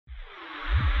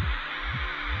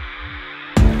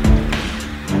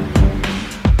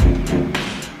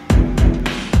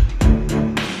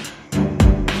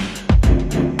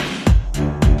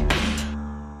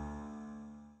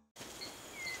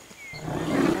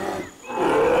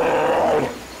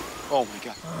Oh my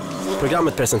God.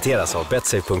 Programmet presenteras av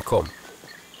betsafe.com.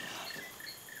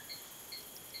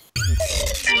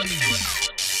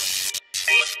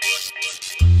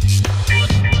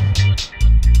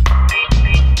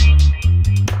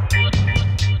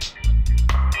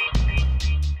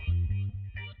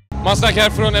 Man snackar här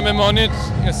från MMAnytt.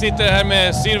 Jag sitter här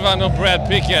med Sirwan och Brad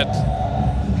Pickett.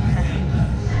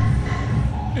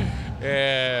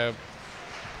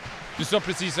 Du sa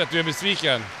precis att du är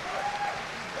besviken.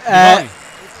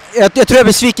 Jag tror jag är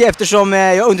besviken eftersom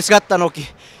jag underskattar och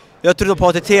jag trodde på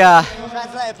ATT. Ja,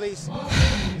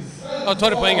 ta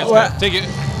det på engelska.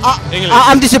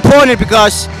 I'm disappointed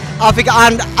because I think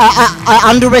I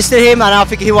underestimated him and I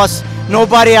think he was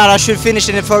nobody and I should finish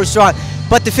in the first round.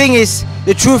 But the thing is,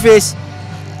 the truth is,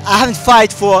 I haven't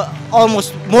fight for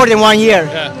almost more than 1 year.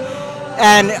 Yeah.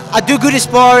 And I do good at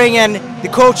sparring and the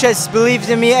coaches believes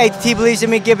in me, ATT believes in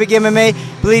me, Gbg MMA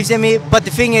believes in me. But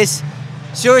the thing is,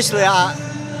 seriously,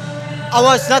 I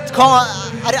was not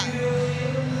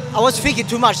I was thinking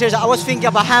too much. Seriously, I was thinking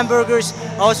about hamburgers,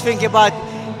 I was thinking about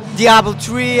Diablo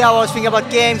 3, I was thinking about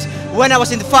games. When I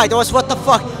was in the fight, I was what the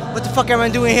fuck am I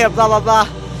doing here, blah blah blah.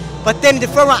 But then in the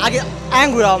first round, I get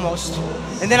angry almost.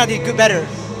 And then I did good better.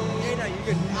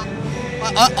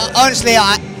 Honestly,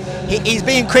 he's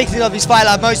being critical of his fight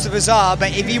like most of us are,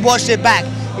 but if you watched it back,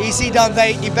 you see done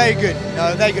very good.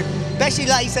 No, very good. Especially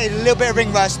like you said, a little bit of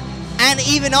ring rust. And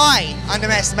even I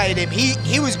underestimated him.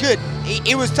 He was good.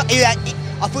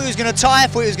 I thought he was going to tie. I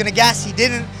thought he was going to gas. He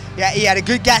didn't. Yeah, he had a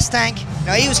good gas tank.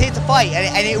 No, he was here to fight,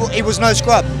 and it was no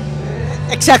scrub.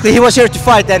 Exactly, he was here to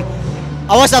fight, and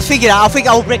I was not thinking that. I think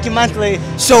I would break him mentally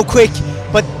so quick,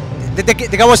 but the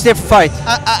guy was there for fight.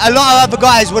 A lot of other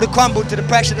guys would have crumbled to the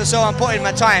pressure that's so important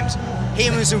at times.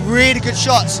 He was some really good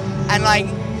shots, and like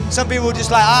some people were just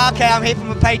like, okay, I'm here for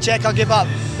my paycheck, I'll give up.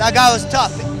 That guy was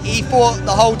tough. He fought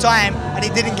the whole time, and he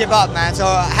didn't give up, man. So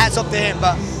hats off to him.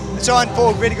 But so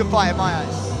fought a really good fight in my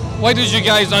eyes. Why did you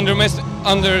guys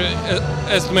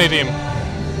underestimate him?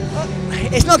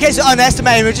 It's not a case of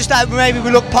underestimating him. It's just that maybe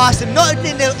we look past him. I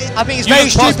think it's very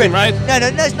stupid. Him, right? No,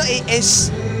 it's not.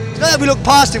 It's not that we look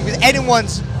past him because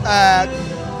anyone's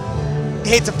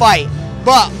here to fight.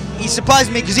 But he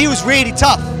surprised me because he was really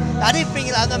tough. I didn't think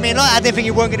he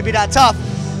wasn't going to be that tough,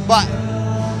 but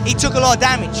he took a lot of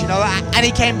damage, you know, and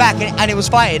he came back and he was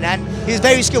fighting, and he was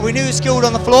very skilled. We knew he was skilled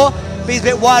on the floor, but he's a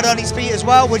bit wider on his feet as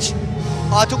well, which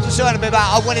I talked to Sirwan a bit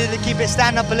about. I wanted to keep it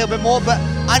stand up a little bit more, but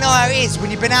I know how it is when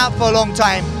you've been out for a long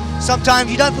time. Sometimes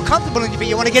you don't feel comfortable on your feet.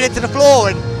 You want to get it to the floor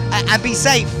and be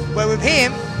safe. Where with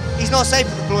him, he's not safe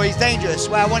on the floor. He's dangerous.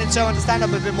 Where I wanted Sirwan to stand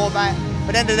up a bit more about it.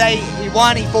 But at the end of the day, he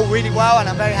won. He fought really well, and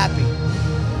I'm very happy.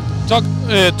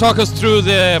 Talk us through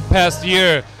the past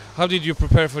year. How did you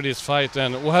prepare for this fight,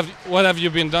 and what have you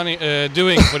been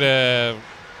doing for the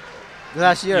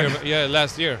last year?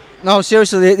 Last year. No,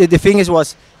 seriously, the thing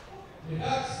was,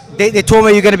 they told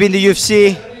me you're gonna be in the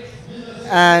UFC,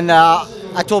 and I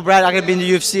told Brad I'm gonna be in the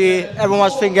UFC. Everyone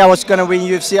was thinking I was gonna win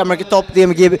UFC, American top,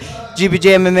 Gbg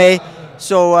MMA.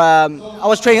 So I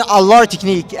was training a lot of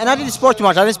technique, and I didn't sport too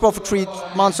much. I didn't sport for 3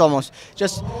 months almost.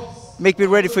 Just make me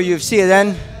ready for UFC, and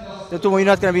then they told me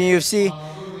you're not gonna be in UFC.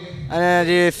 And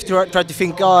I tried to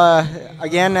think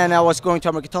again, and I was going to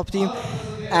American top team,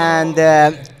 and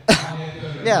yeah,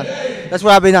 that's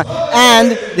what I've been on.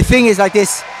 And the thing is like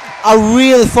this, I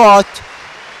really thought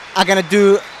I'm gonna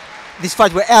do this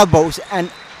fight with elbows,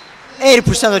 and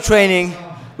 80% of the training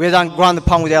we had done ground and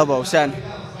pound with elbows, and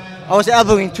I was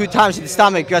elbowing 2 times in the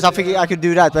stomach because I figured I could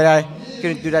do that, but I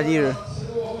couldn't do that either.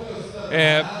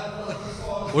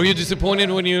 Were you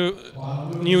disappointed when you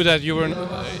knew that you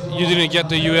didn't get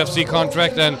the UFC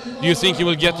contract, and do you think you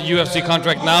will get the UFC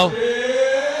contract now?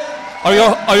 Are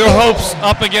your hopes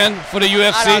up again for the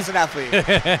UFC? I'll answer that for you.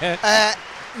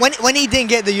 When he didn't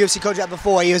get the UFC contract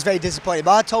before, he was very disappointed.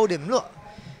 But I told him, look,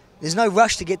 there's no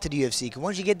rush to get to the UFC. Because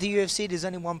once you get to the UFC, there's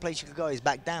only one place you could go, is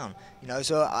back down. You know,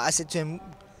 so I said to him,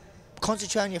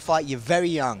 concentrate on your fight. You're very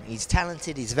young. He's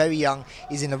talented. He's very young.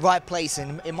 He's in the right place,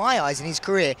 and in my eyes, in his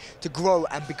career, to grow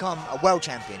and become a world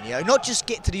champion. You know, not just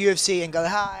get to the UFC and go,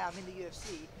 hi, I'm in the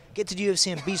UFC. Get to the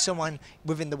UFC and be someone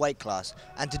within the weight class.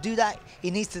 And to do that,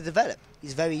 he needs to develop.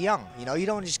 He's very young. You know, you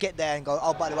don't want to just get there and go,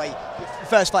 oh, by the way,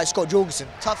 first fight, Scott Jorgensen,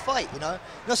 tough fight. You know,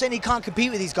 I'm not saying he can't compete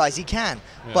with these guys. He can,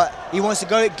 but he wants to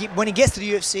go. When he gets to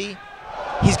the UFC,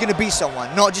 he's going to be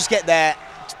someone, not just get there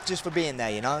just for being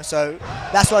there, you know. So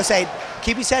that's what I say.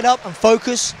 Keep his head up and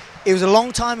focus. It was a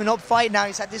long time and not fight. Now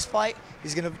he's had this fight.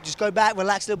 He's going to just go back,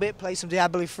 relax a little bit, play some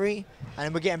Diablo 3, and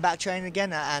then we're getting back training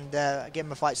again and get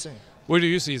him a fight soon. Where do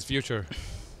you see his future?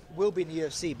 Will be in the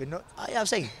UFC, but not. I'm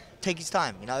saying take his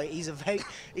time. You know,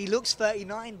 he looks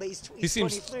 39, but he's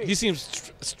 23. He seems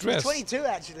stressed. He's 22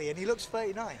 actually, and he looks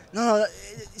 39. No,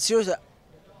 seriously,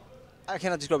 I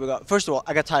cannot describe it. First of all,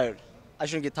 I got tired. I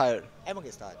shouldn't get tired. Everyone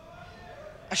gets tired.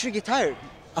 I shouldn't get tired.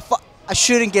 I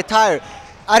shouldn't get tired.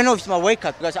 I don't know if it's my weight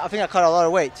cut because I think I cut a lot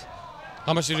of weight.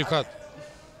 How much did you cut?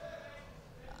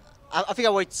 I think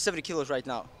I weigh 70 kilos right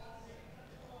now.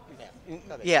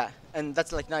 Yeah, and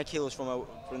that's like 9 kilos from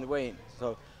the weigh-in.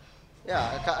 So,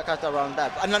 yeah, I cut around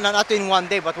that. Not in one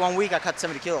day, but 1 week I cut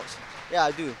 70 kilos. Yeah,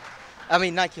 I do. I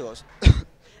mean 9 kilos.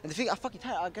 And the thing, I'm fucking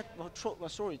tired. I got my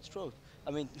sore throat.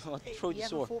 I mean, my throat is sore. You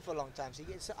haven't fought for a long time, so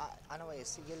you get. I know it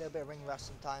is. You get a little bit of ring rust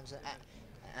sometimes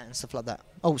and stuff like that.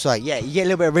 Oh, sorry. Yeah, you get a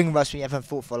little bit of ring rust when you haven't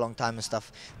fought for a long time and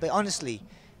stuff. But honestly,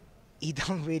 he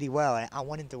done really well. And I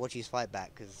want him to watch his fight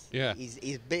back because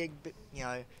he's big. You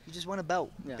know, you just want a belt,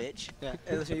 bitch. Yeah.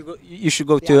 So you should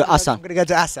go to Asan. I'm gonna go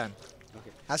to Asan.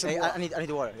 Okay. Hey, I need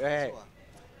the water. Hey.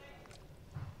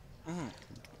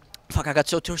 Fuck, I got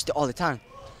so thirsty all the time.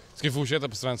 Ska vi fortsätta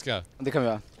på svenska? Det kan vi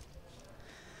göra.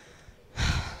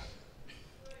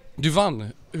 Du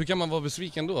vann. Hur kan man vara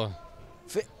besviken då?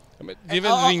 Det är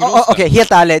väl Okej,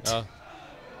 helt ärligt. Ja.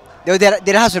 Det är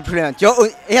det här som är problemet.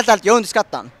 Helt ärligt, jag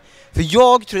underskattar den. För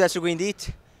jag trodde jag skulle gå in dit.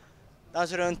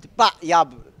 Alltså runt,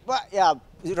 jabb,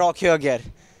 rak höger.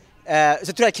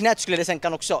 Så tror jag knät skulle det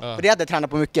sänka också. Ja. För det hade jag tränat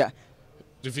på mycket.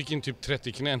 Du fick in typ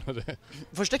 30 knän med det.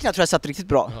 Första knät tror jag satt riktigt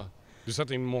bra. Ja. Du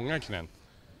satte in många knän.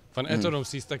 Fan, ett av de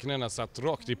sista knäna satt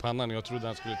rakt i pannan och jag trodde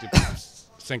han skulle typ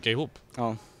sänka ihop.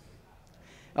 Ja.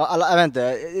 Ja, jag vet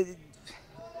inte.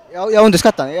 Jag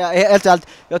underskattar den. Helt ärligt,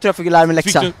 jag tror jag fick lära mig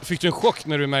läxa. Fick du en chock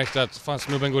när du märkte att fan,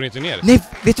 snubben går inte ner? Nej,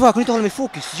 vet du vad? Jag kunde inte hålla mig i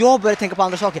fokus. Jag började tänka på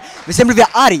andra saker. Men sen blev jag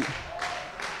arg.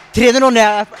 Tredje gången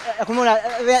jag kommer ihåg,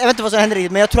 jag vet inte vad som hände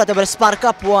riktigt, men jag tror att jag började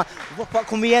sparka på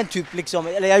kom igen typ liksom,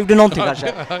 eller jag gjorde någonting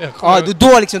kanske. Ja, då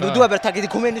jag började tacka,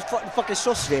 kom igen, nu fucking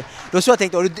slåss vi. Då så jag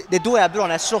tänkte, det är då jag är bra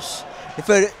när jag slåss.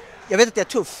 För jag vet att jag är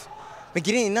tuff. Men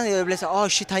grejen innan jag blev så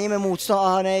shit, han ger mig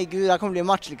motstånd, nej gud, det kommer bli en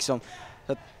match liksom.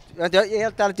 Så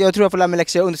helt ärligt, jag tror jag får lära mig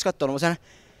läxa, jag underskattar honom. Och sen,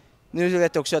 nu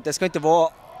vet jag också att jag ska inte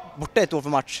vara borta ett år för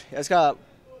match. Jag ska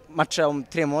matcha om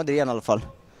 3 månader igen i alla fall.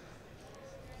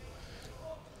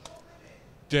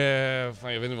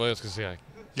 Fan, jag vet inte vad jag ska säga.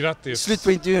 Grattis. Slut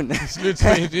på intervjun.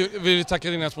 Vill du tacka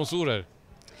dina sponsorer?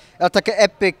 Jag tackar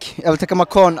Epic, jag vill tacka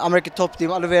Macon, American Top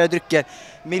Team, Aloe drycker.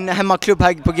 Min hemmaklubb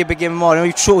här på Gbg MMA har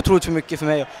gjort så otroligt för mycket för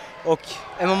mig. Och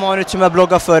MMAnytt som jag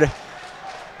bloggar för.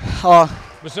 Ja.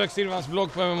 Besök Sirwans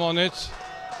blogg på MMAnytt.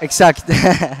 Exakt.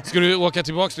 Ska du åka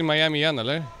tillbaka till Miami igen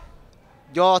eller?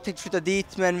 Jag tänkte flytta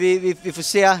dit, men vi får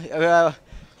se. Jag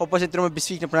hoppas inte de är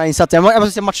besvikna på den här insatsen. Jag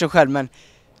måste se matchen själv, men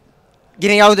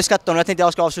jag underskattade honom. Jag tänkte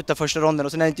jag ska avsluta första ronden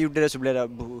och sen när jag inte gjorde det så blev det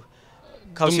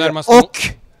kaos. Och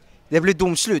det blev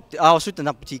domslut. Jag avslutade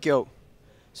den på TKO.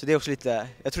 Så det är också lite,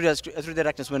 jag trodde det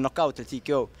räknas som en knockout till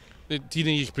TKO.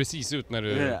 Tiden gick precis ut när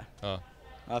du... Ja,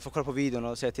 jag får kolla på videon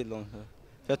och säga till dem.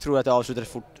 För jag tror att jag avslutade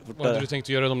fortare. Vad hade du tänkt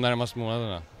göra de närmaste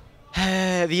månaderna?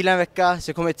 Vila en vecka,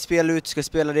 så kommer ett spel ut. Ska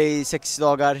spela det i 6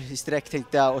 dagar i sträck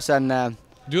tänkte jag. Och sen...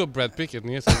 Du och Brad Pickett,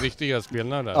 ni är så riktiga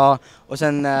spelnördar. Ja, och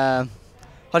sen...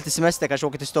 ha lite semester, kanske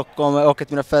åka till Stockholm, åka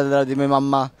till mina föräldrar, till min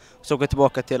mamma. Och så åka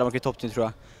tillbaka till American Top Team tror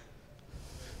jag.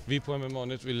 Vi på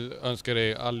MMAnytt vill önska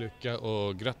dig all lycka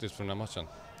och grattis för den här matchen.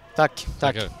 Tack.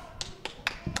 Tackar.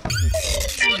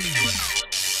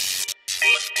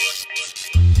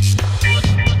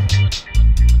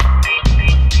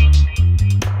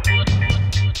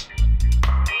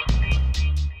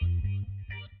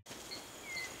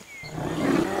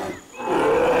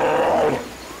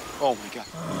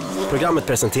 Programmet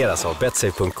presenteras av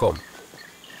betsafe.com.